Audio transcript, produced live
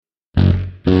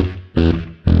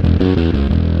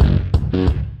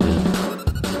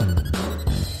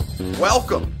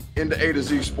Welcome into A to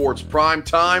Z Sports Prime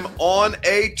Time on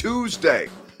a Tuesday.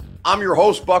 I'm your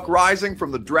host, Buck Rising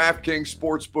from the DraftKings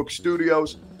Sportsbook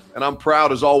Studios, and I'm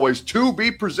proud, as always, to be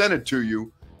presented to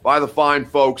you by the fine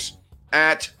folks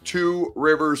at Two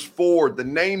Rivers Ford, the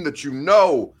name that you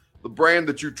know, the brand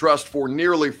that you trust for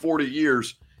nearly 40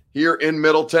 years here in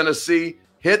Middle Tennessee.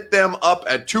 Hit them up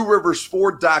at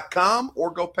tworiversford.com or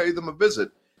go pay them a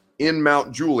visit in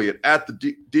Mount Juliet at the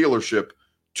dealership.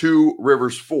 Two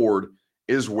Rivers Ford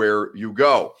is where you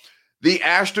go. The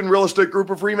Ashton Real Estate Group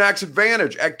of RE/MAX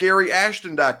Advantage at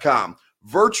GaryAshton.com.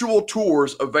 Virtual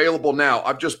tours available now.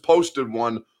 I've just posted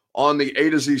one on the A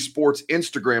to Z Sports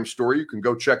Instagram story. You can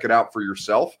go check it out for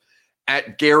yourself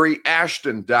at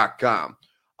GaryAshton.com.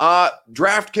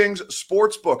 DraftKings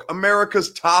Sportsbook,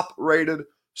 America's top-rated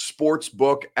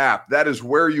sportsbook app. That is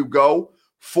where you go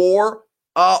for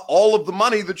all of the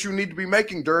money that you need to be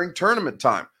making during tournament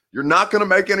time. You're not going to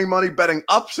make any money betting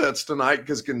upsets tonight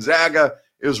because Gonzaga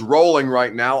is rolling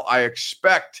right now. I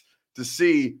expect to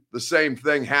see the same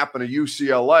thing happen to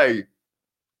UCLA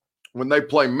when they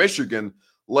play Michigan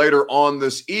later on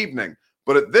this evening.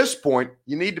 But at this point,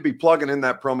 you need to be plugging in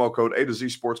that promo code A to Z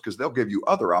Sports because they'll give you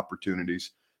other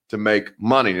opportunities to make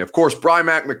money. And of course,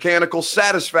 PRIMETIME Mechanical,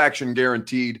 satisfaction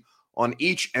guaranteed on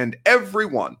each and every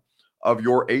one of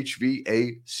your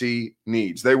HVAC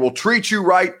needs. They will treat you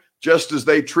right just as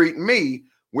they treat me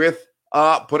with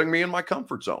putting me in my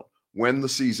comfort zone when the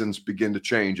seasons begin to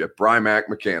change at PRIMETIME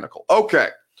Mechanical. Okay,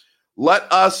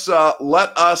 let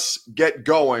us get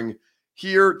going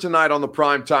here tonight on the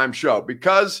Primetime Show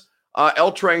because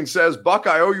L Train says, Buck,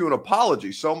 I owe you an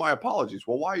apology. So my apologies.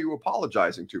 Well, why are you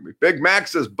apologizing to me? Big Mac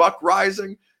says, Buck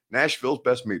Rising, Nashville's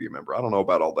best media member. I don't know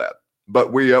about all that,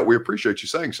 but we appreciate you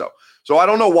saying so. So I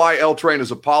don't know why L Train is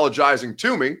apologizing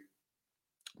to me,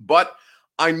 but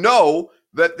I know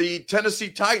that the Tennessee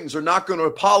Titans are not going to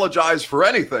apologize for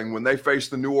anything when they face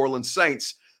the New Orleans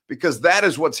Saints because that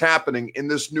is what's happening in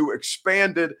this new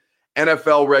expanded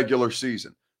NFL regular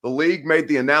season. The league made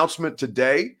the announcement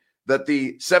today that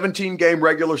the 17-game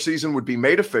regular season would be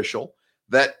made official,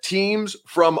 that teams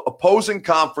from opposing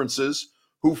conferences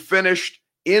who finished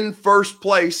in first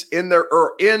place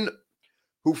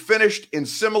who finished in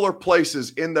similar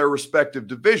places in their respective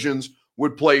divisions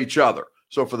would play each other.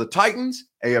 So for the Titans,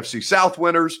 AFC South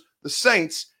winners, the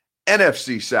Saints,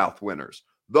 NFC South winners.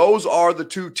 Those are the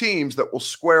two teams that will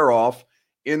square off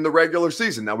in the regular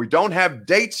season. Now, we don't have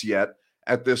dates yet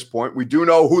at this point. We do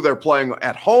know who they're playing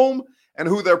at home and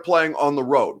who they're playing on the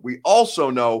road. We also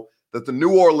know that the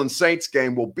New Orleans Saints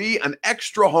game will be an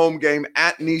extra home game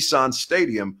at Nissan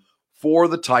Stadium for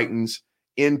the Titans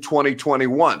in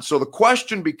 2021. So the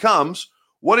question becomes,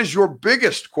 what is your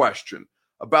biggest question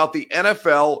about the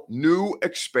NFL new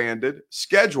expanded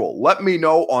schedule? Let me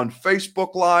know on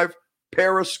Facebook Live,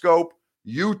 Periscope,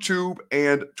 YouTube,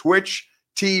 and Twitch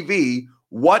TV.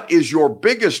 What is your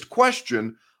biggest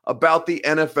question about the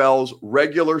NFL's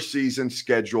regular season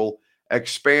schedule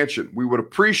expansion? We would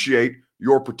appreciate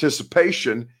your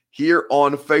participation here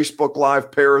on Facebook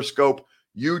Live, Periscope,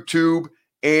 YouTube,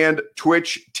 and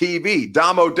Twitch TV.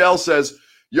 Dom Odell says,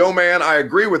 yo, man, I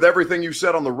agree with everything you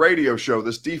said on the radio show.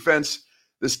 This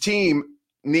team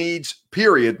needs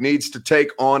to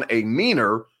take on a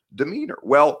meaner demeanor.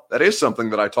 Well, that is something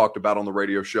that I talked about on the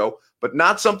radio show, but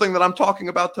not something that I'm talking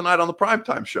about tonight on the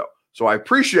Primetime Show. So I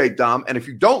appreciate Dom. And if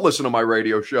you don't listen to my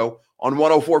radio show on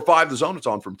 104.5 The Zone, it's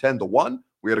on from 10 to 1.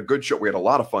 We had a good show. We had a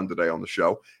lot of fun today on the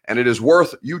show, and it is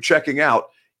worth you checking out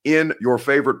in your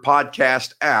favorite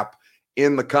podcast app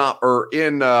in the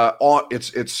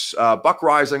it's Buck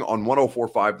Rising on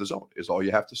 104.5 The Zone is all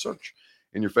you have to search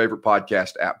in your favorite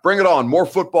podcast app. Bring it on. More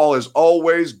football is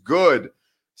always good,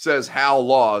 says Hal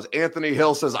Laws. Anthony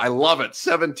Hill says, I love it.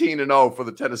 17-0 for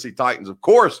the Tennessee Titans. Of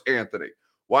course, Anthony.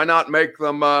 Why not make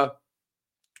them,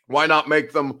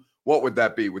 what would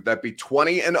that be? Would that be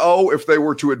 20-0 if they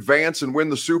were to advance and win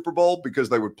the Super Bowl? Because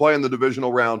they would play in the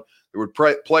divisional round, they would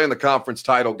play in the conference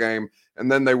title game,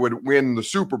 and then they would win the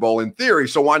Super Bowl in theory.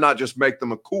 So why not just make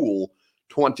them a cool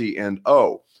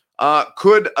 20-0?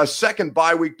 Could a second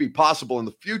bye week be possible in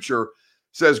the future,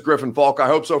 says Griffin Falk. I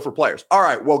hope so for players. All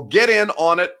right, well, get in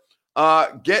on it.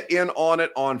 Get in on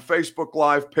it on Facebook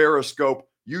Live, Periscope,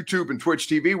 YouTube, and Twitch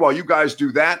TV. While you guys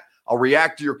do that, I'll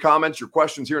react to your comments, your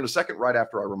questions here in a second, right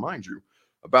after I remind you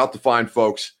about the fine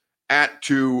folks at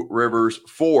Two Rivers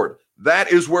Ford.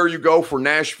 That is where you go for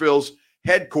Nashville's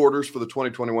headquarters for the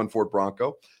 2021 Ford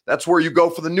Bronco. That's where you go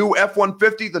for the new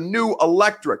F-150, the new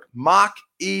electric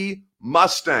Mach-E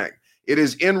Mustang. It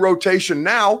is in rotation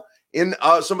now in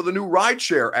some of the new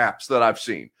rideshare apps that I've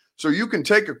seen. So you can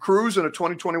take a cruise in a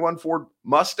 2021 Ford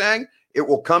Mustang. It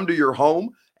will come to your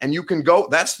home And you can go,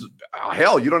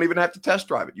 hell, you don't even have to test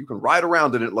drive it. You can ride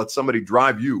around in it, let somebody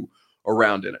drive you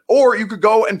around in it. Or you could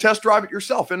go and test drive it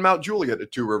yourself in Mount Juliet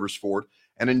at Two Rivers Ford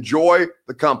and enjoy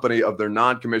the company of their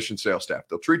non-commissioned sales staff.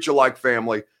 They'll treat you like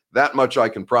family. That much I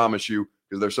can promise you,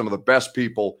 because they're some of the best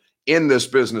people in this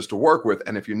business to work with.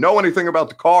 And if you know anything about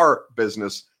the car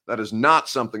business, that is not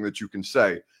something that you can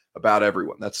say about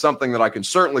everyone. That's something that I can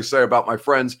certainly say about my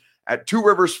friends at Two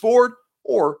Rivers Ford.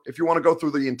 Or if you want to go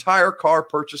through the entire car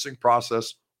purchasing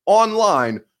process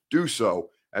online, do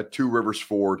so at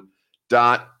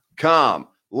tworiversford.com.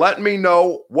 Let me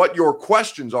know what your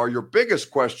questions are, your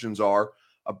biggest questions are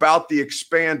about the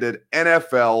expanded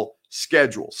NFL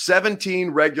schedule. 17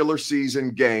 regular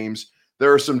season games.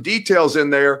 There are some details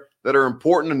in there that are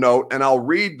important to note, and I'll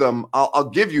read them. I'll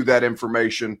give you that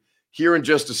information here in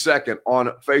just a second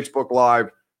on Facebook Live,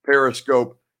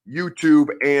 Periscope, YouTube,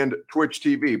 and Twitch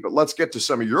TV. But let's get to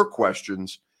some of your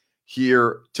questions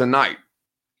here tonight.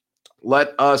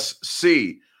 Let us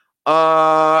see.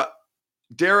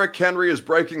 Derrick Henry is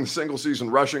breaking the single-season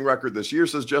rushing record this year,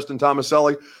 says Justin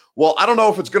Tomaselli. Well, I don't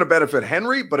know if it's going to benefit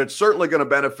Henry, but it's certainly going to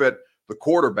benefit the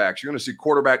quarterbacks. You're going to see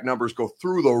quarterback numbers go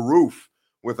through the roof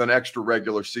with an extra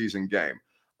regular season game.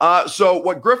 So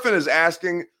what Griffin is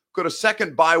asking, could a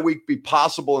second bye week be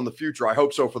possible in the future? I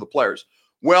hope so for the players.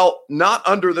 Well, not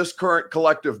under this current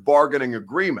collective bargaining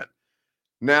agreement.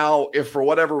 Now, if for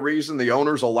whatever reason the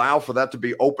owners allow for that to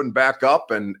be opened back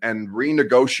up and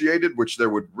renegotiated, which there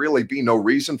would really be no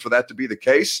reason for that to be the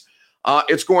case,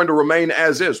 it's going to remain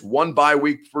as is, one bye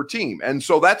week per team. And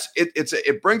so that's it.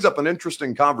 It brings up an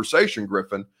interesting conversation,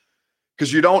 Griffin,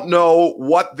 because you don't know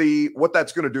what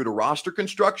that's going to do to roster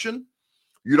construction.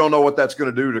 You don't know what that's going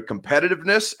to do to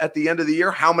competitiveness at the end of the year.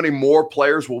 How many more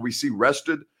players will we see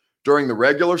rested during the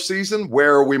regular season,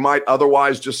 where we might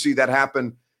otherwise just see that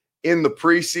happen in the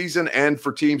preseason, and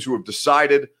for teams who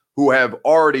have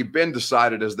already been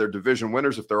decided as their division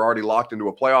winners, if they're already locked into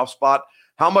a playoff spot?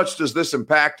 How much does this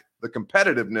impact the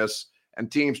competitiveness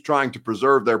and teams trying to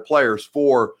preserve their players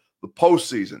for the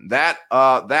postseason? That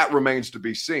remains to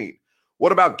be seen.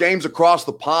 What about games across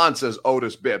the pond, says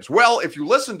Otis Bibbs? Well, if you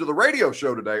listened to the radio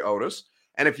show today, Otis,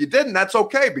 and if you didn't, that's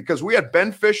okay, because we had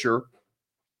Ben Fisher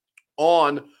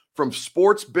on from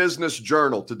Sports Business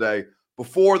Journal today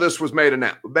before this was made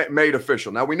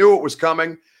official. Now, we knew it was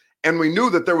coming, and we knew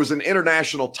that there was an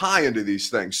international tie into these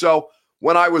things. So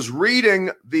when I was reading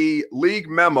the league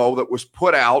memo that was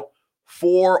put out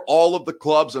for all of the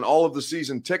clubs and all of the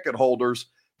season ticket holders,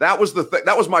 that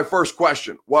was my first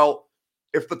question. Well,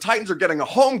 if the Titans are getting a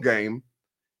home game,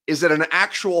 is it an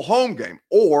actual home game,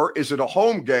 or is it a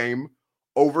home game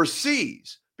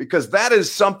overseas? Because that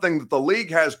is something that the league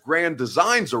has grand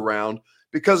designs around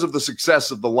because of the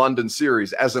success of the London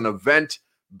series as an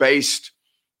event-based,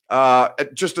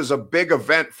 just as a big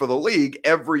event for the league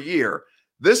every year.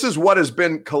 This is what has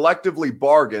been collectively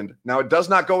bargained. Now, it does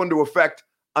not go into effect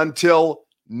until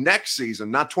next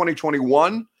season, not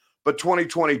 2021, but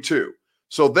 2022.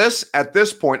 So this, at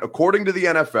this point, according to the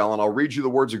NFL, and I'll read you the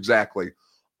words exactly,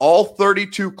 all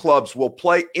 32 clubs will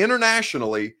play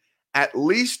internationally at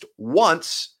least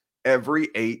once every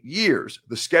 8 years.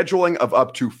 The scheduling of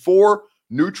up to 4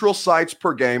 neutral sites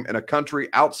per game in a country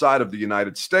outside of the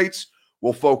United States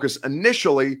will focus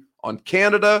initially on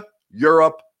Canada,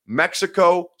 Europe,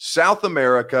 Mexico, South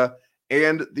America,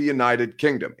 and the United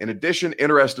Kingdom. In addition,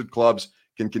 interested clubs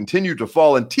can continue to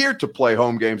volunteer to play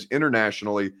home games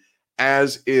internationally,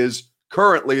 as is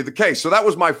currently the case. So that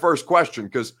was my first question,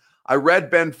 because I read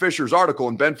Ben Fisher's article,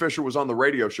 and Ben Fisher was on the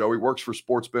radio show. He works for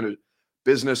Sports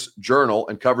Business Journal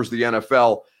and covers the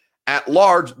NFL at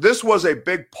large. This was a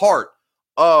big part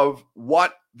of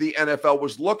what the NFL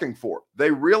was looking for.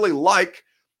 They really like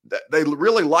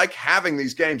having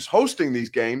these games, hosting these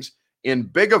games in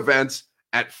big events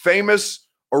at famous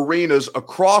arenas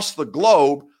across the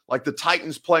globe, like the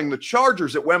Titans playing the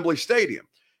Chargers at Wembley Stadium.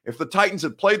 If the Titans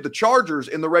had played the Chargers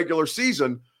in the regular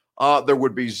season, there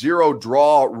would be zero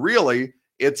draw, really.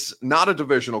 It's not a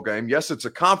divisional game. Yes, it's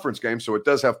a conference game, so it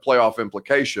does have playoff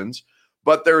implications,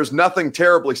 but there is nothing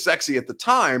terribly sexy at the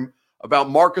time about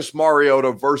Marcus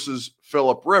Mariota versus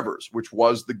Phillip Rivers, which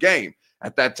was the game.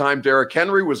 At that time, Derrick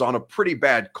Henry was on a pretty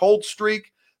bad cold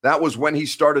streak. That was when he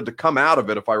started to come out of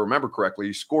it, if I remember correctly.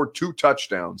 He scored 2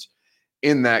 touchdowns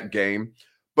in that game.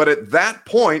 But at that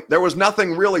point, there was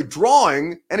nothing really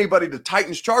drawing anybody to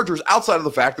Titans-Chargers outside of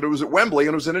the fact that it was at Wembley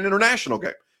and it was an international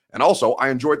game. And also, I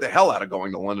enjoyed the hell out of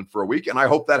going to London for a week, and I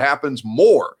hope that happens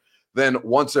more than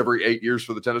once every 8 years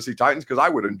for the Tennessee Titans, because I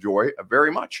would enjoy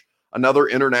very much another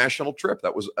international trip.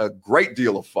 That was a great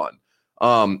deal of fun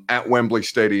at Wembley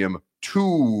Stadium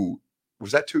 2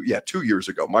 was that 2 years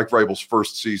ago, Mike Vrabel's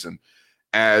first season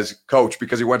as coach,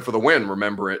 because he went for the win,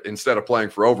 remember it, instead of playing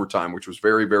for overtime, which was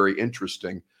very, very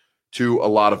interesting to a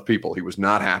lot of people. He was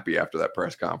not happy after that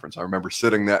press conference. I remember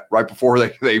sitting that right before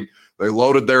they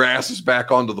loaded their asses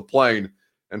back onto the plane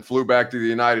and flew back to the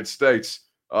United States.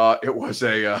 It was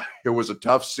a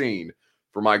tough scene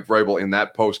for Mike Vrabel in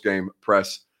that post-game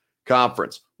press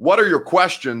conference. What are your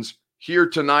questions here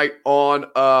tonight on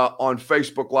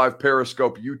Facebook Live,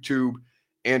 Periscope, YouTube,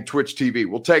 and Twitch TV?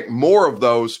 We'll take more of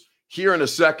those here in a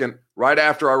second, right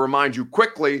after I remind you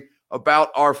quickly about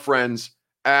our friends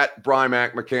at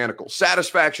Brymac Mechanical.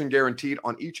 Satisfaction guaranteed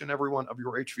on each and every one of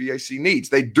your HVAC needs.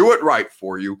 They do it right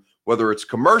for you, whether it's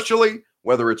commercially,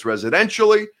 whether it's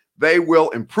residentially. They will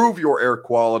improve your air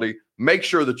quality, make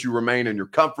sure that you remain in your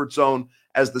comfort zone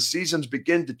as the seasons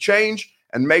begin to change,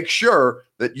 and make sure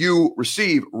that you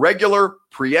receive regular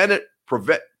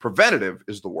preventative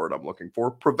is the word I'm looking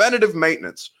for, preventative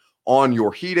maintenance on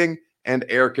your heating and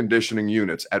air conditioning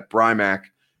units at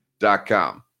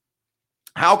Brymac.com.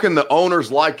 How can the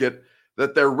owners like it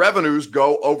that their revenues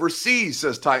go overseas,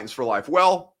 says Titans for Life?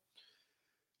 Well,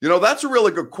 that's a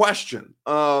really good question.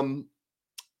 And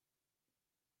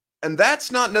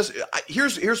that's not necessarily,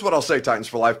 here's what I'll say, Titans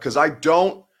for Life, because I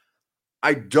don't want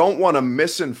to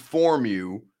misinform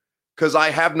you, because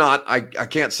I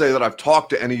can't say that I've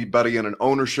talked to anybody in an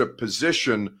ownership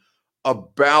position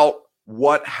about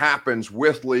what happens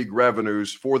with league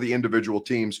revenues for the individual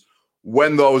teams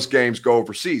when those games go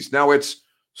overseas. Now, it's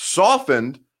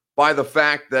softened by the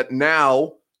fact that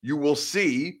now you will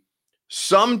see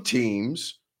some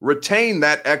teams retain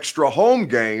that extra home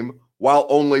game, while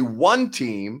only one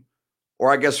team,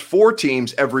 or I guess 4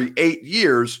 teams every 8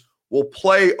 years, will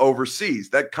play overseas.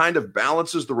 That kind of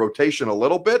balances the rotation a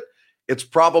little bit. It's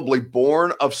probably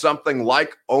born of something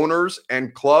like owners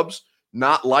and clubs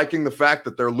not liking the fact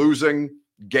that they're losing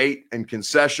gate and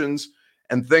concessions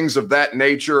and things of that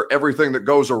nature, everything that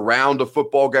goes around a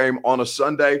football game on a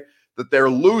Sunday, that they're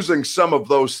losing some of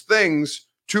those things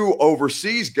to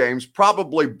overseas games,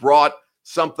 probably brought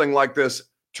something like this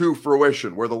to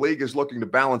fruition, where the league is looking to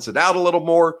balance it out a little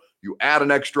more. You add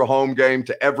an extra home game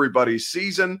to everybody's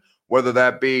season, whether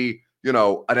that be,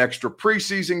 an extra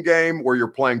preseason game where you're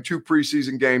playing 2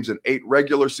 preseason games and 8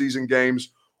 regular season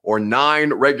games, or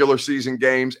 9 regular season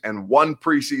games and 1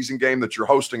 preseason game that you're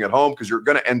hosting at home, because you're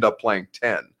going to end up playing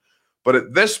 10. But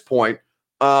at this point,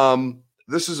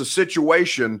 this is a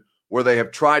situation where they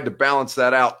have tried to balance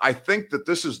that out. I think that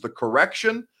this is the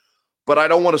correction, but I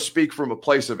don't want to speak from a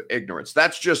place of ignorance.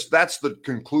 That's the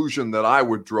conclusion that I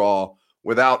would draw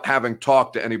without having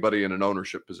talked to anybody in an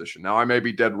ownership position. Now, I may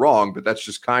be dead wrong, but that's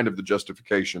just kind of the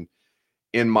justification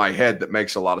in my head that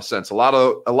makes a lot of sense. A lot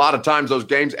of times those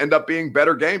games end up being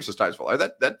better games this Titans.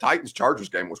 That Titans-Chargers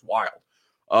game was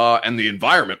wild. And the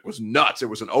environment was nuts. It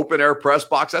was an open-air press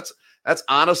box. That's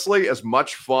honestly as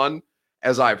much fun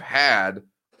as I've had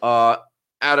at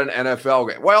an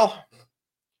NFL game. Well,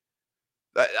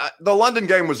 the London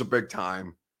game was a big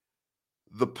time.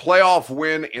 The playoff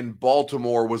win in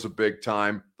Baltimore was a big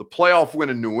time. The playoff win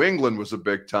in New England was a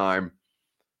big time.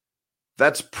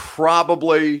 It's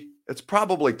probably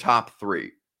top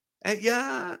 3. And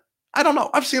yeah, I don't know.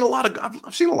 I've seen a lot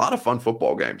of fun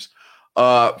football games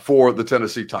for the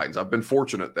Tennessee Titans. I've been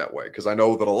fortunate that way, because I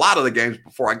know that a lot of the games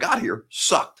before I got here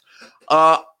sucked.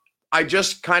 I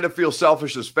just kind of feel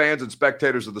selfish as fans and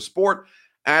spectators of the sport,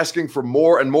 asking for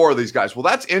more and more of these guys. Well,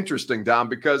 that's interesting, Dom,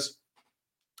 because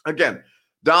again,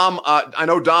 Dom, I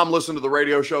know Dom listened to the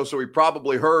radio show, so he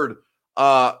probably heard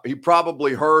our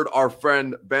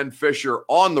friend Ben Fisher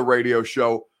on the radio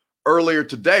show earlier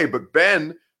today. But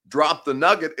Ben dropped the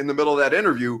nugget in the middle of that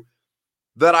interview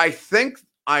that I think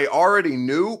I already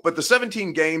knew, but the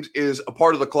 17 games is a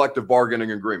part of the collective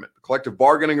bargaining agreement. The collective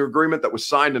bargaining agreement that was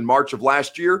signed in March of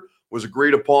last year was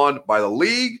agreed upon by the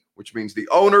league, which means the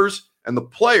owners and the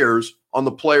players on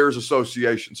the Players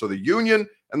Association. So the union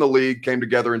and the league came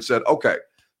together and said, okay,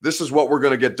 this is what we're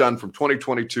going to get done from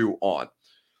 2022 on.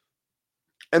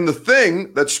 And the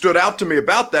thing that stood out to me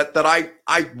about that I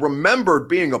remembered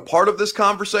being a part of this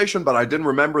conversation, but I didn't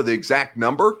remember the exact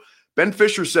number. Ben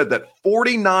Fisher said that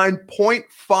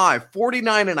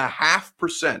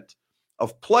 49.5%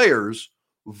 of players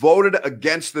voted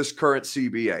against this current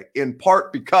CBA, in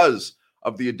part because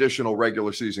of the additional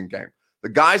regular season game. The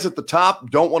guys at the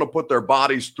top don't want to put their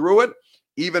bodies through it,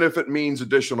 even if it means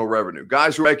additional revenue.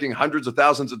 Guys who are making hundreds of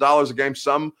thousands of dollars a game,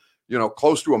 some,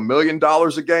 close to $1 million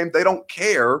a game, they don't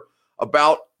care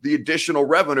about the additional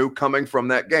revenue coming from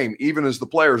that game, even as the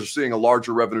players are seeing a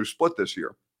larger revenue split this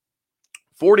year.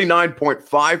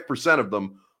 49.5% of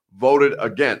them voted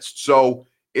against. So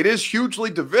it is hugely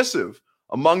divisive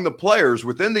among the players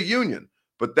within the union,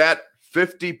 but that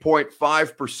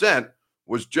 50.5%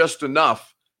 was just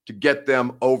enough to get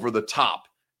them over the top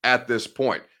at this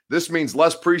point. This means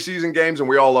less preseason games, and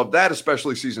we all love that,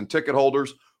 especially season ticket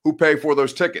holders who pay for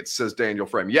those tickets, says Daniel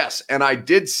Frame. Yes, and I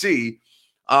did see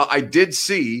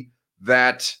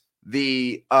that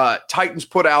the Titans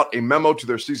put out a memo to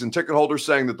their season ticket holders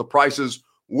saying that the prices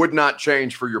would not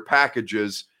change for your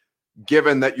packages,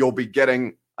 given that you'll be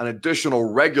getting an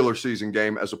additional regular season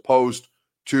game as opposed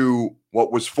to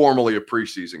what was formerly a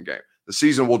preseason game. The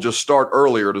season will just start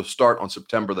earlier. To start on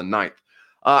September the 9th.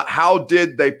 How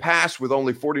did they pass with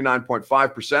only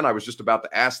 49.5%? I was just about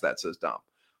to ask that, says Dom.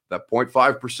 That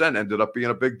 0.5% ended up being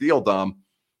a big deal, Dom.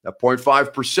 That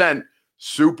 0.5%,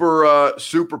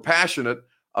 super passionate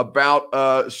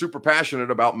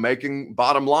about making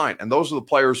bottom line. And those are the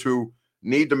players who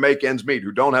need to make ends meet,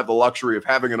 who don't have the luxury of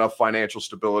having enough financial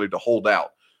stability to hold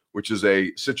out, which is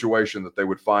a situation that they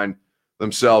would find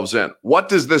themselves in. What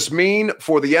does this mean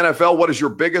for the NFL? What is your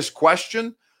biggest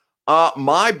question?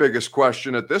 My biggest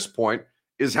question at this point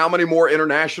is how many more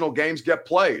international games get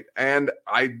played? And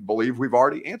I believe we've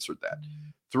already answered that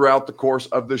throughout the course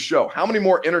of this show. How many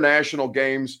more international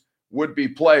games would be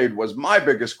played was my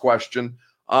biggest question.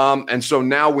 And so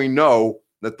now we know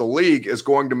that the league is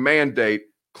going to mandate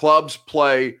clubs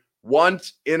play one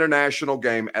international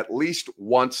game at least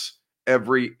once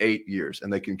every 8 years.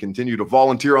 And they can continue to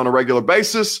volunteer on a regular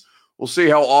basis. We'll see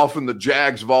how often the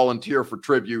Jags volunteer for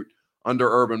tribute under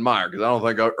Urban Meyer, because I don't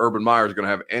think Urban Meyer is going to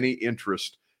have any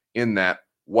interest in that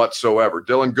whatsoever.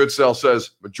 Dylan Goodsell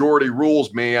says, majority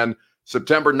rules, man.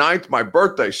 September 9th, my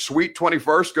birthday. Sweet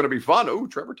 21st, going to be fun. Oh,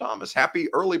 Trevor Thomas, happy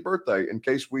early birthday, in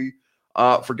case we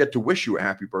forget to wish you a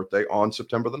happy birthday on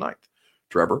September the 9th.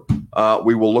 Trevor,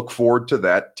 we will look forward to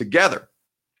that together.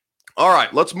 All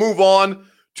right, let's move on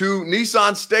to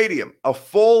Nissan Stadium. A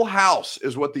full house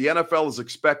is what the NFL is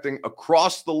expecting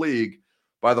across the league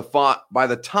by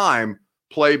the time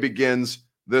play begins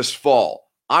this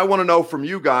fall. I want to know from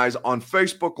you guys on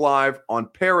Facebook Live, on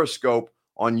Periscope,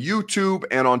 on YouTube,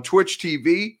 and on Twitch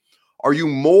TV, are you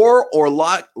more or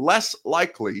less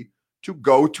likely to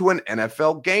go to an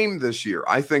NFL game this year?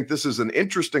 I think this is an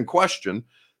interesting question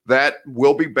that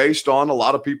will be based on a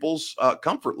lot of people's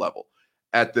comfort level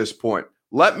at this point.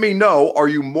 Let me know, are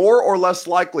you more or less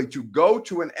likely to go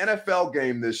to an NFL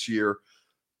game this year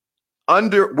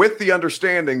with the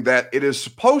understanding that it is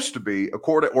supposed to be,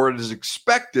 it is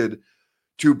expected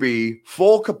to be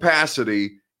full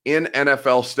capacity in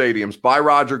NFL stadiums by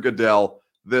Roger Goodell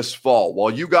this fall?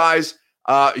 While you guys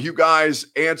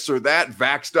answer that,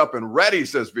 vaxxed up and ready,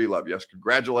 says V-Love. Yes,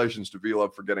 congratulations to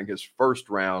V-Love for getting his first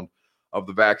round of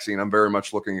the vaccine. I'm very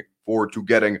much looking forward to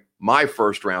getting my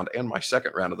first round and my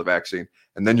second round of the vaccine.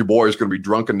 And then your boy is going to be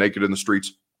drunk and naked in the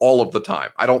streets all of the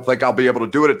time. I don't think I'll be able to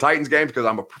do it at Titans games because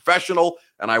I'm a professional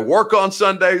and I work on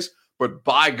Sundays, but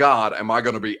by God, am I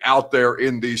going to be out there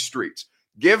in these streets?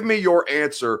 Give me your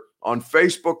answer on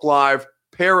Facebook Live,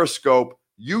 Periscope,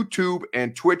 YouTube,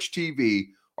 and Twitch TV.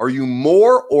 Are you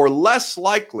more or less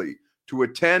likely to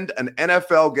attend an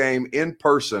NFL game in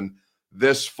person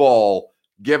this fall,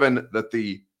 given that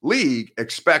the league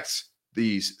expects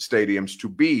these stadiums to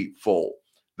be full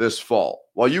this fall?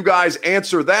 While you guys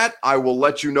answer that, I will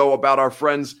let you know about our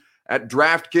friends at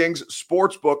DraftKings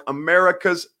Sportsbook,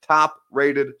 America's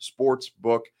top-rated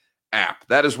sportsbook app.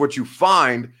 That is what you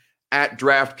find at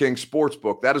DraftKings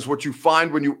Sportsbook. That is what you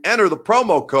find when you enter the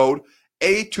promo code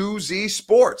A2Z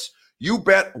Sports. You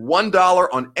bet $1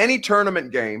 on any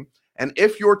tournament game, and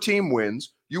if your team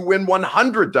wins, you win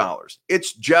 $100.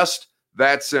 It's just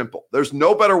that simple. There's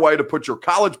no better way to put your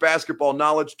college basketball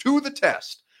knowledge to the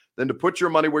test than to put your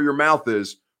money where your mouth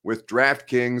is with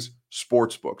DraftKings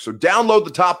Sportsbook. So download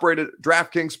the top-rated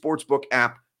DraftKings Sportsbook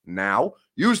app now.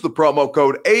 Use the promo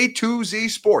code A2Z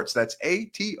Sports. That's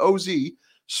A-T-O-Z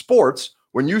Sports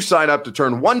when you sign up to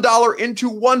turn $1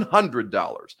 into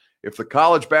 $100 if the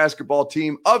college basketball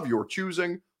team of your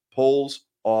choosing pulls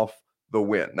off the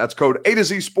win. That's code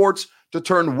A2Z Sports to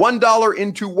turn $1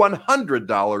 into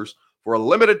 $100 for a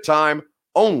limited time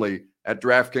only at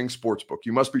DraftKings Sportsbook.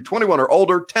 You must be 21 or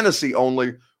older, Tennessee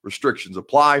only. Restrictions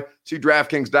apply. See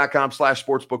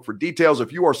DraftKings.com/sportsbook for details.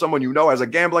 If you or someone you know has a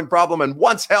gambling problem and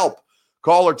wants help,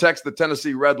 call or text the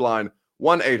Tennessee Red Line,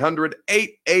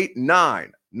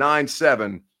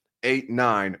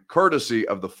 1-800-889-9789, courtesy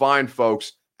of the fine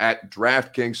folks at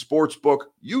DraftKings Sportsbook,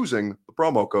 using the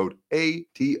promo code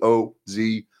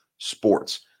ATOZ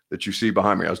Sports that you see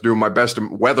behind me. I was doing my best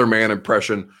weatherman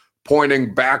impression,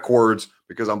 pointing backwards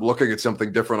because I'm looking at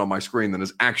something different on my screen than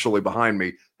is actually behind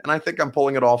me, and I think I'm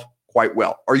pulling it off quite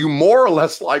well. Are you more or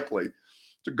less likely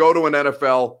to go to an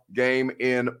NFL game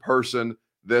in person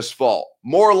this fall.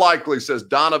 More likely, says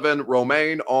Donovan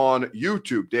Romaine on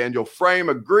YouTube. Daniel Frame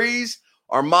agrees.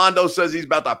 Armando says he's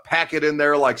about to pack it in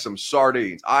there like some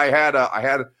sardines. I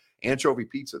had anchovy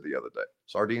pizza the other day.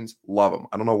 Sardines, love them.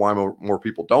 I don't know why more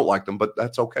people don't like them, but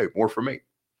that's okay. More for me.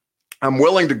 I'm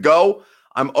willing to go.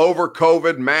 I'm over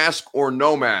COVID, mask or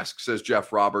no mask, says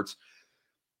Jeff Roberts.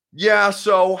 Yeah,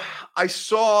 so I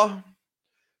saw,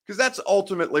 because that's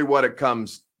ultimately what it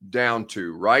comes down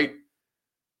to, right?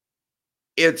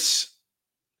 It's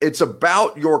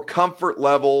about your comfort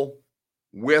level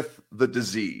with the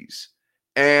disease.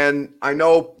 And I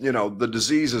know, the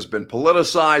disease has been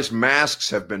politicized. Masks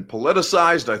have been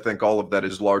politicized. I think all of that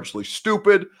is largely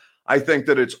stupid. I think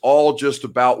that it's all just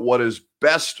about what is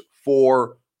best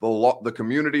for the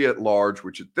community at large,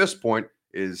 which at this point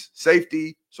is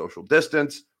safety, social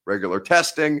distance, regular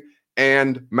testing,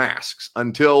 and masks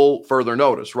until further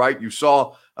notice, right? You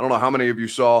saw, I don't know how many of you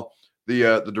saw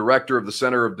the director of the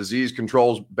Center of Disease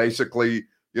Control's basically,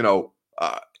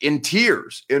 in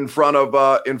tears in front of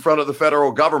the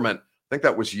federal government. I think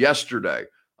that was yesterday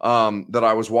that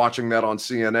I was watching that on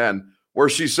CNN, where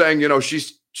she's saying,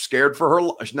 she's scared for her,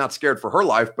 not scared for her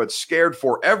life, but scared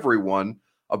for everyone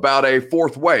about a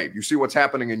fourth wave. You see what's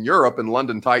happening in Europe, and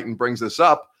London Titan brings this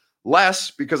up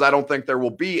less because I don't think there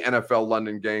will be NFL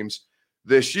London games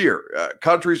this year.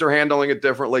 Countries are handling it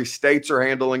differently. States are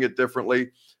handling it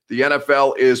differently. The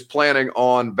NFL is planning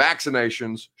on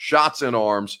vaccinations, shots in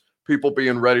arms, people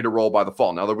being ready to roll by the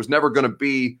fall. Now, there was never going to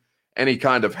be any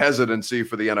kind of hesitancy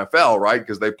for the NFL, right?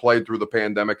 Because they played through the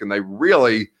pandemic and they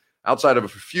really, outside of a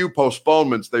few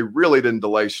postponements, they really didn't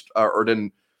delay or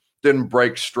didn't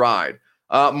break stride.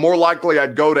 More likely,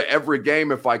 I'd go to every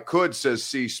game if I could, says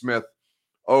C. Smith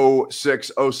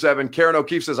 0607. Karen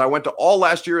O'Keefe says, I went to all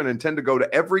last year and intend to go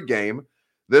to every game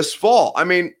this fall. I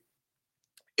mean,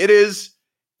 it's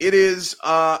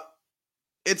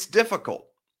difficult.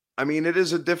 I mean, it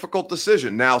is a difficult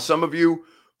decision. Now, some of you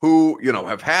who,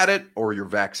 have had it or you're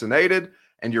vaccinated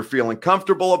and you're feeling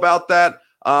comfortable about that.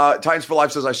 Titans for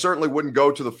Life says, I certainly wouldn't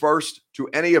go to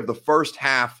any of the first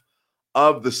half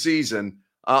of the season.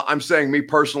 I'm saying me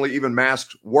personally, even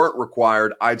masks weren't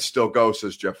required, I'd still go,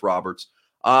 says Jeff Roberts.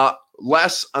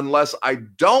 Less unless I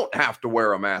don't have to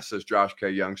wear a mask, says Josh K.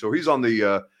 Young. So he's on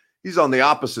the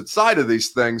opposite side of these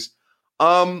things.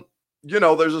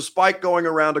 There's a spike going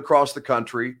around across the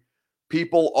country.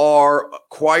 People are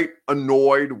quite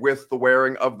annoyed with the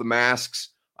wearing of the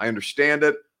masks. I understand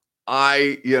it.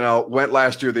 I went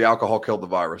last year, the alcohol killed the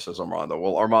virus, says Armando.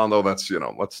 Well, Armando, that's,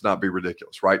 let's not be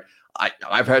ridiculous, right?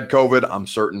 I've had COVID. I'm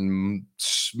certain,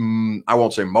 I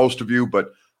won't say most of you,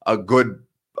 but a good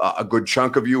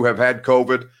chunk of you have had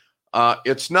COVID.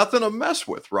 It's nothing to mess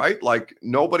with, right? Like,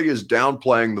 nobody is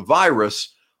downplaying the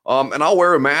virus. And I'll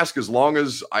wear a mask as long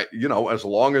as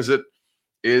it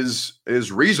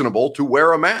is reasonable to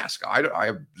wear a mask. I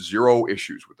have zero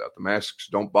issues with that. The masks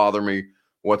don't bother me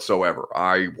whatsoever.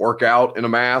 I work out in a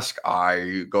mask.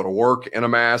 I go to work in a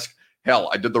mask. Hell,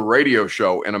 I did the radio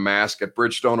show in a mask at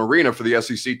Bridgestone Arena for the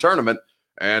SEC tournament.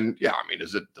 And yeah, I mean,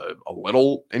 is it a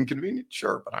little inconvenient?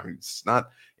 Sure. But I mean, it's not,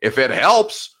 if it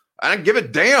helps, I don't give a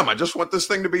damn. I just want this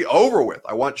thing to be over with.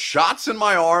 I want shots in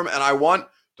my arm, and I want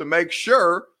to make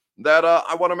sure that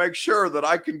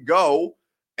I can go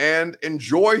and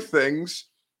enjoy things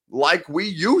like we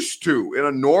used to in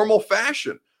a normal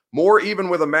fashion. More even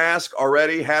with a mask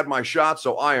already, had my shot,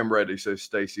 so I am ready, says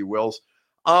Stacy Wills.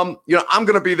 I'm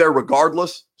going to be there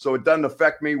regardless, so it doesn't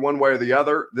affect me one way or the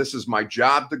other. This is my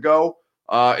job to go.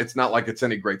 It's not like it's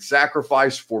any great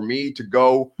sacrifice for me to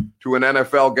go to an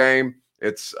NFL game.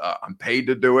 I'm paid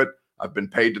to do it. I've been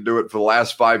paid to do it for the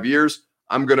last 5 years.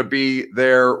 I'm going to be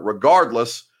there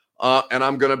regardless, and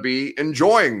I'm going to be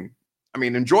enjoying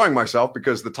myself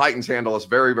because the Titans handle us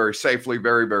very, very safely,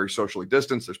 very, very socially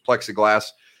distanced. There's plexiglass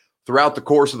throughout the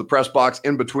course of the press box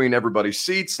in between everybody's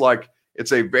seats. Like,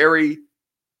 it's a very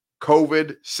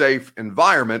COVID safe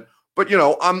environment, but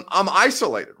I'm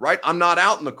isolated, right? I'm not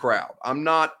out in the crowd. I'm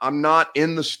not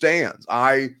in the stands.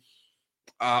 I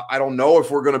don't know if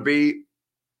we're going to be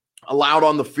allowed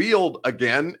on the field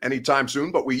again anytime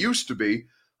soon, but we used to be.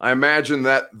 I imagine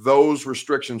that those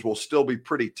restrictions will still be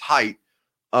pretty tight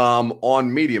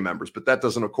on media members, but that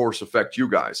doesn't, of course, affect you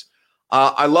guys.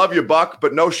 I love you, Buck,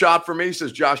 but no shot for me,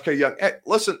 says Josh K. Young. Hey,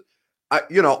 listen,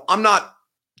 I'm not,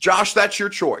 Josh, that's your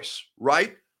choice,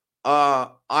 right?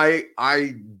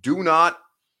 I do not,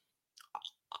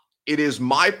 it is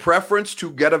my preference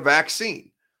to get a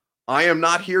vaccine. I am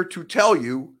not here to tell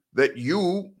you that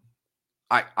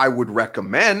I would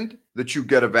recommend that you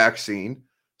get a vaccine.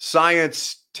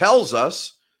 Science tells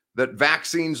us that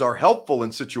vaccines are helpful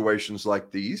in situations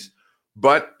like these.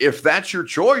 But if that's your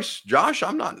choice, Josh,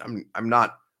 I'm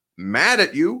not mad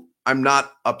at you. I'm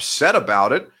not upset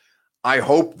about it. I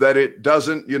hope that it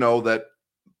doesn't, that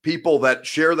people that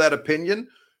share that opinion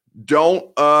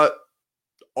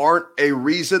aren't a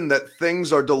reason that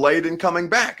things are delayed in coming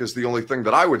back, is the only thing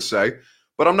that I would say.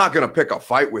 But I'm not going to pick a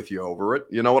fight with you over it.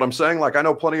 You know what I'm saying? Like, I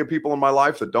know plenty of people in my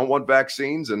life that don't want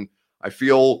vaccines, and I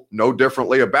feel no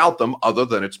differently about them, other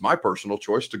than it's my personal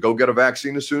choice to go get a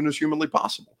vaccine as soon as humanly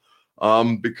possible,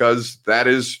 because that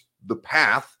is the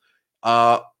path.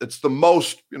 It's the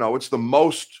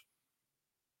most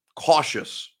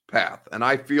cautious path. And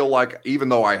I feel like, even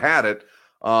though I had it,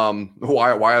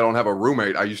 why I don't have a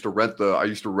roommate. I have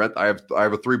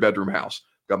a 3-bedroom house.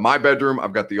 Got my bedroom.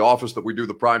 I've got the office that we do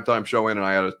the primetime show in. And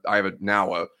I have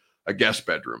now a guest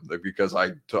bedroom, because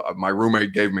my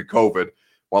roommate gave me COVID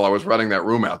while I was renting that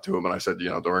room out to him. And I said,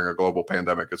 during a global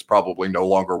pandemic, it's probably no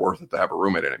longer worth it to have a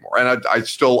roommate anymore. And I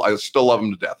still love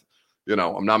him to death.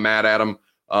 I'm not mad at him,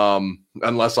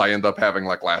 unless I end up having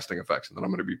like lasting effects, and then I'm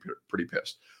going to be pretty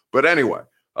pissed. But anyway,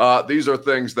 these are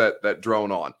things that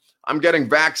drone on. I'm getting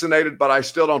vaccinated, but I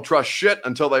still don't trust shit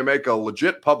until they make a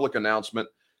legit public announcement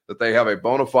that they have a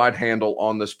bona fide handle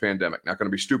on this pandemic. Not going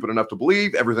to be stupid enough to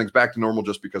believe everything's back to normal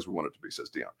just because we want it to be, says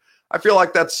Dion. I feel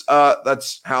like that's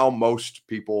how most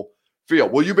people feel.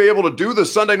 Will you be able to do the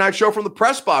Sunday night show from the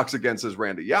press box again, says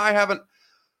Randy? Yeah,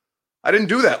 I didn't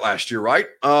do that last year, right?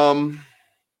 I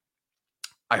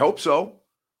hope so.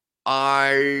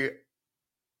 I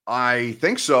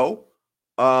think so.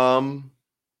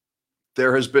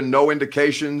 There has been no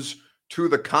indications to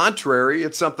the contrary.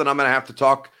 It's something I'm going to have to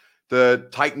talk to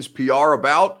Titans PR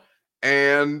about.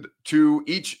 And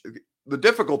the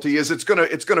difficulty is it's going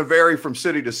to vary from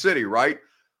city to city, right?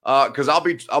 Because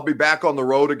I'll be back on the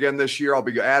road again this year. I'll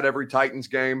be at every Titans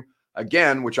game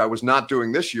again, which I was not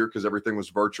doing this year because everything was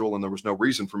virtual and there was no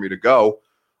reason for me to go.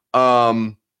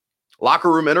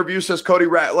 Locker room interview, says Cody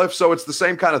Ratliff. So it's the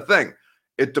same kind of thing.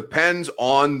 It depends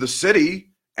on the city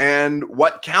and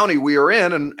what county we are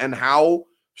in, and how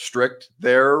strict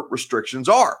their restrictions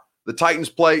are. The Titans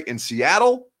play in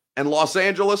Seattle and Los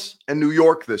Angeles and New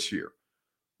York this year.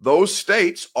 Those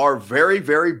states are very,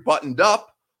 very buttoned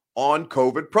up on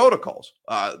COVID protocols.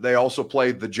 They also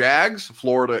play the Jags.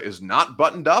 Florida is not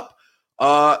buttoned up.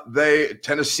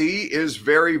 Tennessee is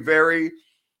very, very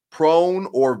prone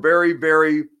or very,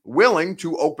 very willing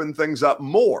to open things up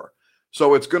more.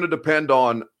 So it's going to depend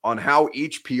on how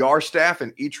each PR staff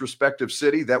in each respective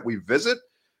city that we visit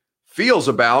feels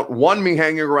about, one, me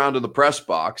hanging around in the press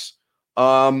box,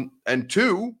 and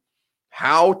two,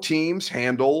 how teams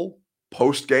handle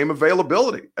post-game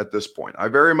availability at this point. I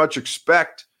very much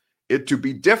expect it to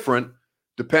be different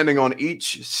depending on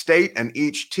each state and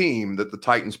each team that the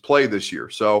Titans play this year.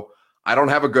 So I don't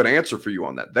have a good answer for you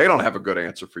on that. They don't have a good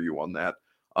answer for you on that.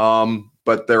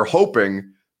 But they're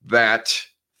hoping that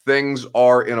things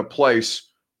are in a place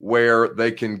where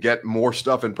they can get more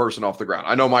stuff in person off the ground.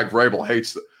 I know Mike Vrabel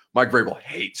hates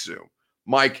Zoom.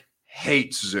 Mike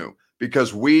hates Zoom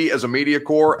because we as a media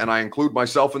corps, and I include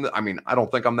myself in I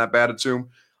don't think I'm that bad at Zoom.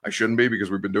 I shouldn't be,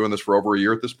 because we've been doing this for over a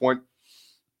year at this point.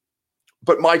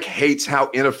 But Mike hates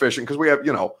how inefficient, because we have,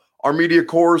 our media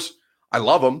corps. I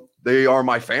love them. They are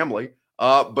my family,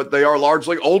 but they are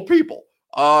largely old people.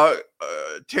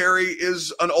 Terry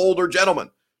is an older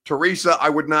gentleman. Teresa, I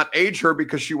would not age her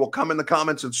because she will come in the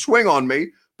comments and swing on me,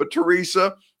 but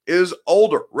Teresa is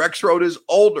older. Rexroad is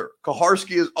older.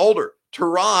 Kaharski is older.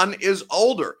 Tehran is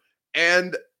older.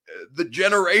 And the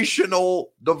generational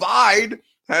divide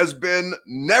has been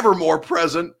never more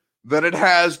present than it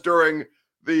has during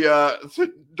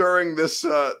this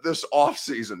off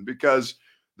season, because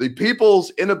the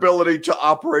people's inability to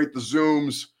operate the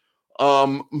Zooms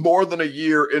more than a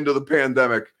year into the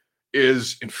pandemic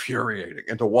is infuriating.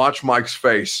 And to watch Mike's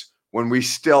face when we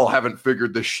still haven't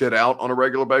figured this shit out on a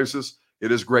regular basis,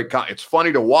 it is great. It's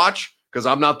funny to watch because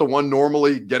I'm not the one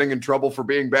normally getting in trouble for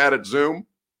being bad at Zoom.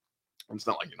 It's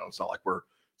not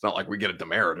like we get a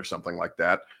demerit or something like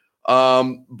that.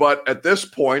 But at this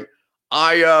point,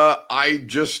 I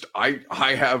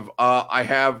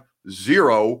have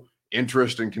zero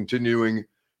interest in continuing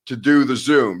to do the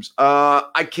Zooms.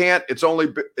 I can't. It's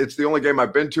the only game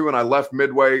I've been to, and I left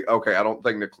midway. Okay, I don't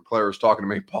think Nick LeClaire is talking to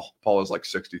me. Paul is like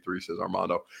 63, says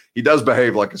Armando. He does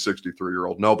behave like a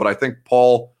 63-year-old. No, but I think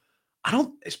Paul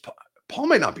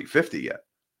may not be 50 yet.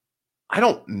 I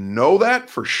don't know that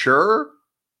for sure.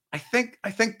 I think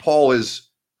Paul is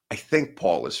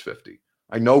 50.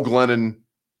 I know Glennon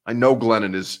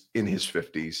is in his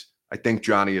 50s. I think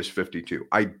Johnny is 52.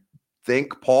 I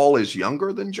think Paul is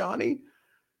younger than Johnny.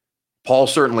 Paul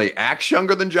certainly acts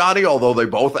younger than Johnny, although they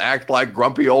both act like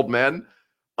grumpy old men.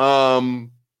 I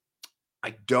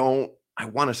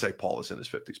want to say Paul is in his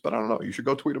 50s, but I don't know. You should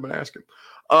go tweet him and ask him.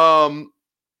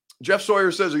 Jeff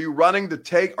Sawyer says, are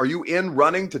you in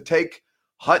running to take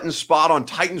Hutton's spot on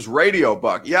Titans radio,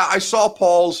 Buck? Yeah, I saw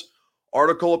Paul's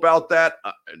article about that.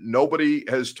 Nobody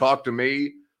has talked to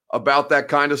me about that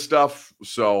kind of stuff,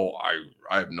 so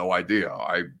I have no idea.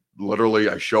 I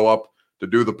show up to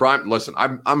do the prime. Listen,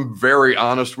 I'm very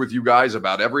honest with you guys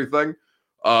about everything.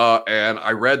 And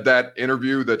I read that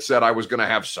interview that said I was going to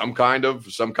have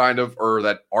or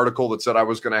that article that said I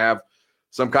was going to have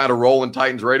some kind of role in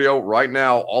Titans radio. Right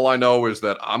now, all I know is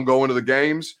that I'm going to the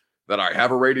games, that I have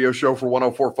a radio show for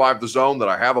 104.5 The Zone, that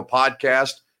I have a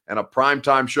podcast and a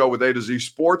primetime show with A to Z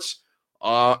Sports,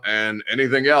 and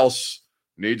anything else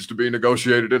needs to be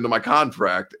negotiated into my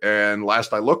contract. And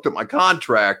last I looked at my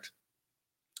contract,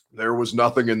 there was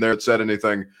nothing in there that said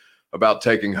anything about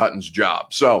taking Hutton's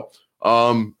job. So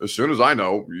as soon as I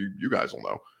know, you guys will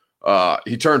know.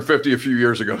 He turned 50 a few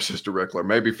years ago, Sister Rickler,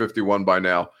 maybe 51 by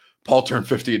now. Paul turned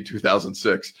 50 in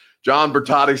 2006. John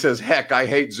Bertotti says, heck, I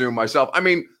hate Zoom myself. I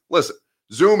mean, listen,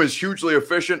 Zoom is hugely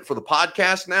efficient for the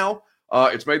podcast now.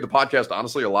 It's made the podcast,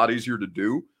 honestly, a lot easier to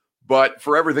do. But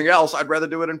for everything else, I'd rather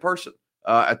do it in person.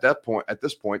 At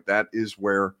this point, that is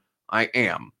where I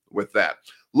am with that.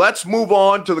 Let's move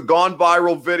on to the gone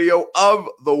viral video of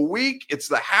the week. It's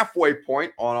the halfway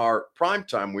point on our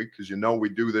primetime week, because we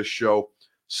do this show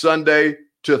Sunday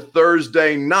to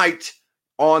Thursday night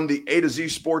on the A to Z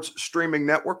Sports streaming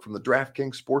network from the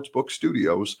DraftKings Sportsbook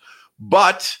studios.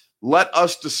 But let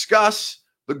us discuss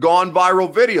the gone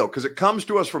viral video, because it comes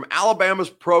to us from Alabama's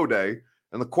Pro Day.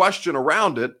 And the question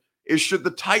around it is, should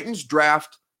the Titans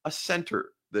draft a center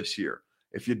this year?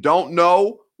 If you don't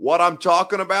know what I'm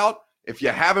talking about, if you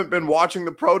haven't been watching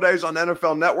the Pro Days on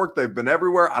NFL Network, they've been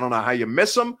everywhere. I don't know how you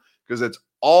miss them, because it's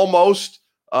almost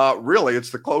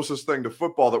it's the closest thing to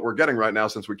football that we're getting right now,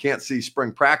 since we can't see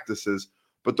spring practices.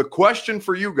 But the question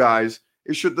for you guys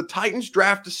is, should the Titans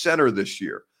draft a center this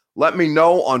year? Let me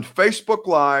know on Facebook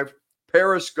Live,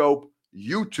 Periscope,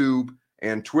 YouTube,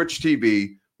 and Twitch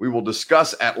TV. We will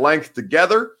discuss at length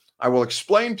together. I will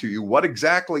explain to you what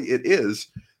exactly it is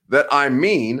that I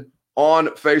mean on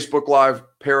Facebook Live,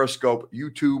 Periscope,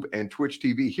 YouTube, and Twitch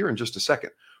TV here in just a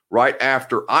second, right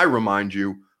after I remind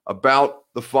you about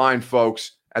the fine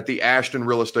folks at the Ashton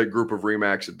Real Estate Group of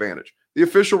RE/MAX Advantage, the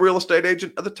official real estate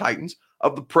agent of the Titans,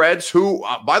 of the Preds, who,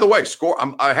 by the way,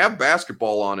 I have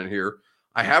basketball on in here.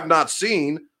 I have not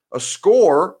seen a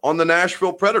score on the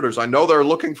Nashville Predators. I know they're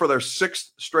looking for their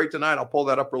 6th straight tonight. I'll pull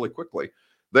that up really quickly.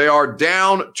 They are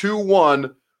down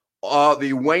 2-1,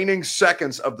 the waning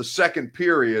seconds of the second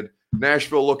period.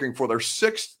 Nashville looking for their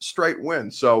 6th straight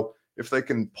win. So if they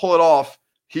can pull it off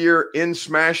here in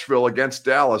Smashville against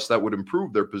Dallas, that would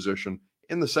improve their position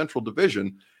in the Central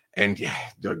Division. And yeah,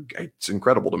 it's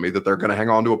incredible to me that they're going to hang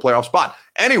on to a playoff spot.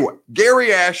 Anyway,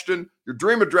 Gary Ashton, your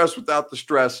dream address without the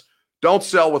stress. Don't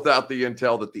sell without the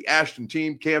intel that the Ashton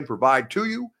team can provide to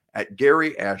you at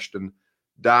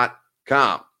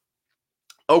GaryAshton.com.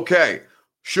 Okay,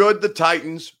 should the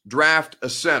Titans draft a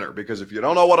center? Because if you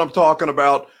don't know what I'm talking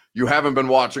about, you haven't been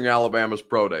watching Alabama's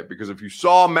Pro Day. Because if you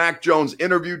saw Mac Jones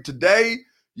interviewed today,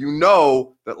 you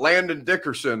know that Landon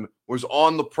Dickerson was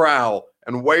on the prowl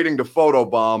and waiting to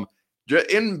photobomb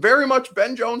in very much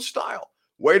Ben Jones style,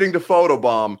 waiting to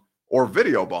photobomb or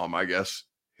video bomb, I guess,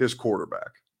 his quarterback.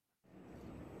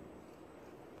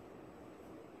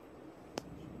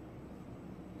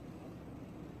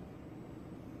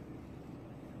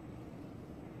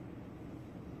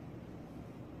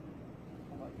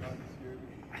 Oh my God, you scared me.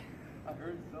 I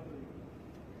heard somebody.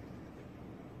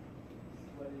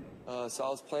 So I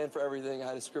was planning for everything. I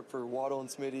had a script for Waddle and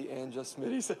Smitty and just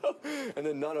Smitty, and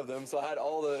then none of them. So I had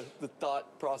all the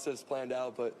thought process planned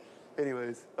out. But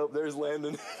anyways, there's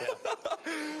Landon. Yeah.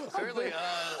 Certainly,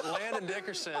 Landon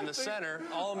Dickerson, the center,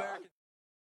 All-American.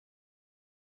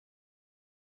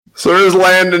 So there's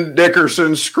Landon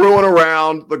Dickerson screwing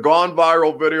around, the gone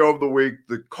viral video of the week,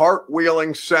 the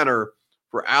cartwheeling center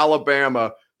for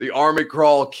Alabama. The Army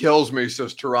crawl kills me,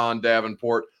 says Teron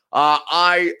Davenport.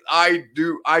 I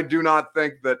do not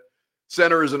think that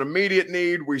center is an immediate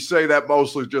need. We say that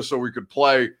mostly just so we could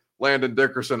play Landon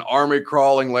Dickerson Army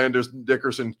crawling, Landon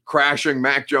Dickerson crashing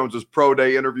Mac Jones's Pro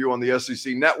Day interview on the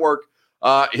SEC network.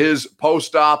 His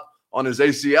post-op on his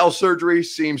ACL surgery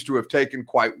seems to have taken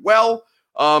quite well.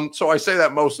 So I say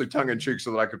that mostly tongue-in-cheek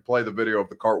so that I could play the video of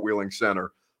the cartwheeling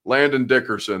center, Landon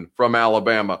Dickerson from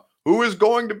Alabama, who is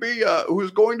going to be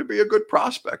a good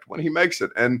prospect when he makes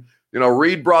it. And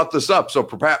Reed brought this up, so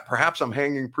perhaps I'm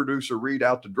hanging producer Reed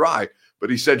out to dry. but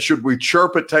he said, should we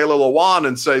chirp at Taylor Lewan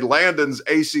and say Landon's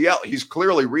ACL? He's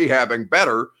clearly rehabbing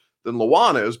better than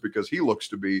Lewan is because he looks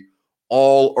to be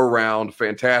all around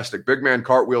fantastic. Big man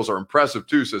cartwheels are impressive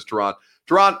too, says Teron.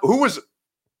 Teron, who was,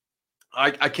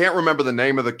 I can't remember the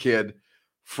name of the kid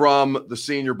from the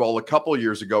Senior Bowl a couple of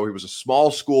years ago. He was a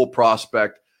small school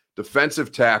prospect,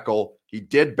 defensive tackle. He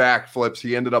did backflips.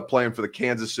 He ended up playing for the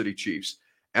Kansas City Chiefs.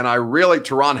 And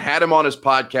Teron had him on his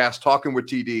podcast talking with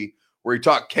TD where he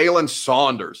talked Kalen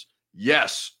Saunders.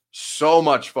 Yes, so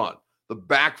much fun. The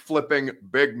backflipping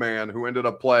big man who ended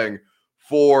up playing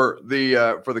for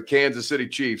the Kansas City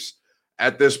Chiefs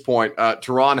at this point.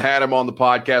 Teron had him on the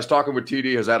podcast. Talking with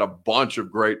TD has had a bunch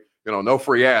of great, no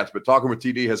free ads, but Talking with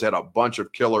TD has had a bunch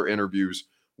of killer interviews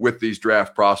with these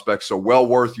draft prospects. So well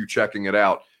worth you checking it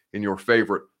out in your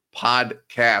favorite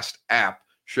podcast app.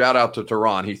 Shout out to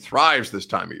Teron. He thrives this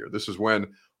time of year. This is when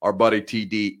our buddy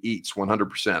TD eats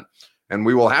 100%. And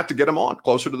we will have to get him on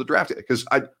closer to the draft because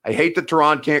I hate that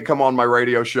Teron can't come on my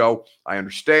radio show. I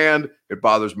understand. It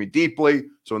bothers me deeply.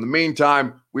 So in the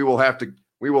meantime, we will have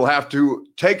to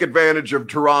take advantage of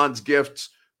Teron's gifts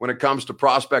when it comes to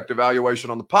prospect evaluation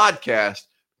on the podcast,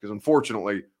 because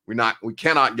unfortunately we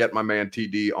cannot get my man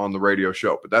TD on the radio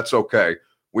show, but that's okay.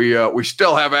 We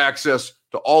still have access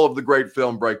to all of the great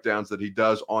film breakdowns that he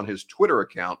does on his Twitter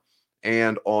account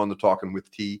and on the Talking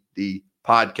with TD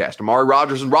podcast. Amari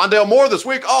Rodgers and Rondale Moore this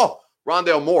week. Oh,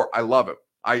 Rondale Moore. I love him.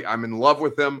 I'm in love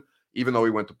with him, even though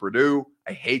he went to Purdue.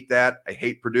 I hate that. I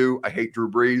hate Purdue. I hate Drew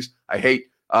Brees. I hate,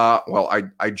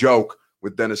 I joke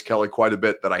with Dennis Kelly quite a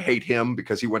bit that I hate him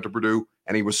because he went to Purdue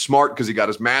and he was smart because he got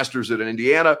his master's at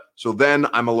Indiana. So then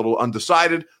I'm a little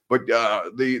undecided, but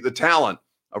the talent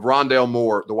of Rondale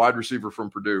Moore, the wide receiver from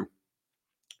Purdue,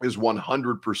 is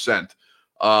 100%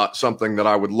 something that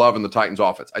I would love in the Titans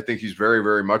offense. I think he's very,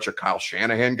 very much a Kyle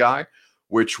Shanahan guy,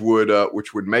 which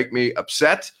would make me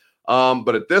upset.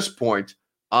 But at this point,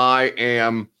 I'm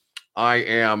in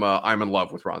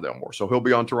love with Rondale Moore. So he'll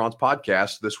be on Teron's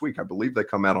podcast this week. I believe they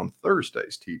come out on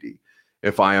Thursdays, TD,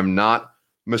 if I am not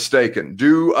mistaken.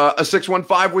 Do a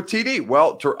 615 with TD.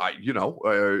 Well,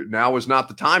 now is not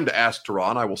the time to ask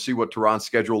Teron. I will see what Teron's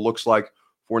schedule looks like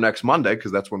for next Monday,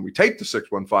 because that's when we take the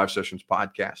 615 Sessions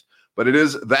podcast. But it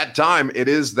is that time.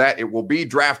 It will be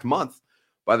draft month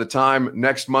by the time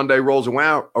next Monday rolls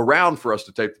around for us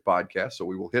to tape the podcast. So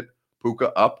we will hit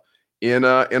Puka up in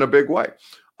a big way.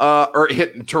 Or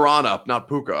hit Teron up, not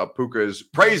Puka up. Puka is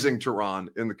praising Teron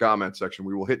in the comment section.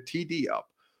 We will hit TD up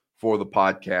for the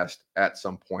podcast at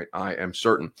some point, I am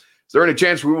certain. Is there any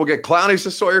chance we will get Clowney,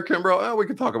 says Sawyer Kimbrough? We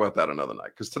can talk about that another night,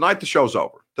 because tonight the show's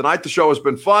over. Tonight the show has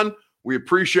been fun. We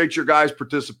appreciate your guys'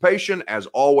 participation. As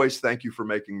always, thank you for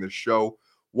making this show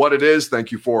what it is.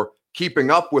 Thank you for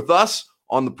keeping up with us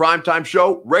on the Primetime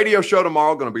Show. Radio show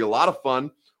tomorrow, going to be a lot of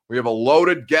fun. We have a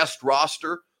loaded guest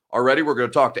roster already. We're going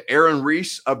to talk to Aaron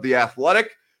Reese of The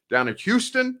Athletic down in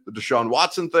Houston. The Deshaun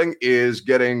Watson thing is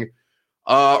getting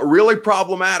really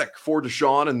problematic for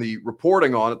Deshaun, and the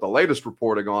reporting on it, the latest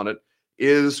reporting on it,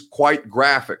 is quite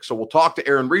graphic. So we'll talk to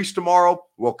Aaron Reese tomorrow.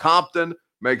 Will Compton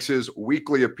makes his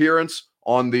weekly appearance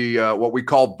on the what we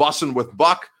call Bussin' with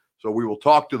Buck. So we will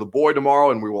talk to the boy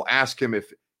tomorrow, and we will ask him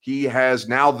if he has,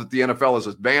 now that the NFL has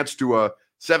advanced to a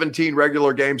 17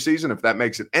 regular game season, if that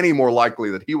makes it any more likely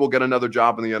that he will get another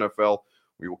job in the NFL.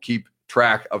 We will keep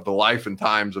track of the life and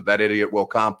times of that idiot Will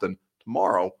Compton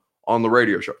tomorrow on the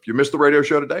radio show. If you missed the radio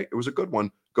show today, it was a good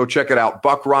one. Go check it out.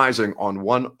 Buck Rising on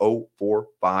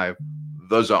 104.5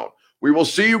 The Zone. We will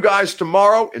see you guys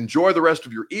tomorrow. Enjoy the rest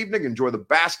of your evening. Enjoy the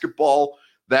basketball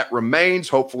that remains.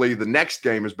 Hopefully the next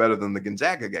game is better than the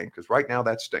Gonzaga game, because right now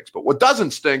that stinks. But what doesn't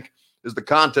stink is the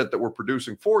content that we're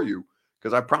producing for you,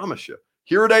 because I promise you,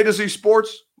 here at A to Z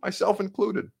Sports, myself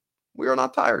included, we are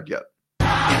not tired yet.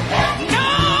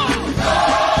 No!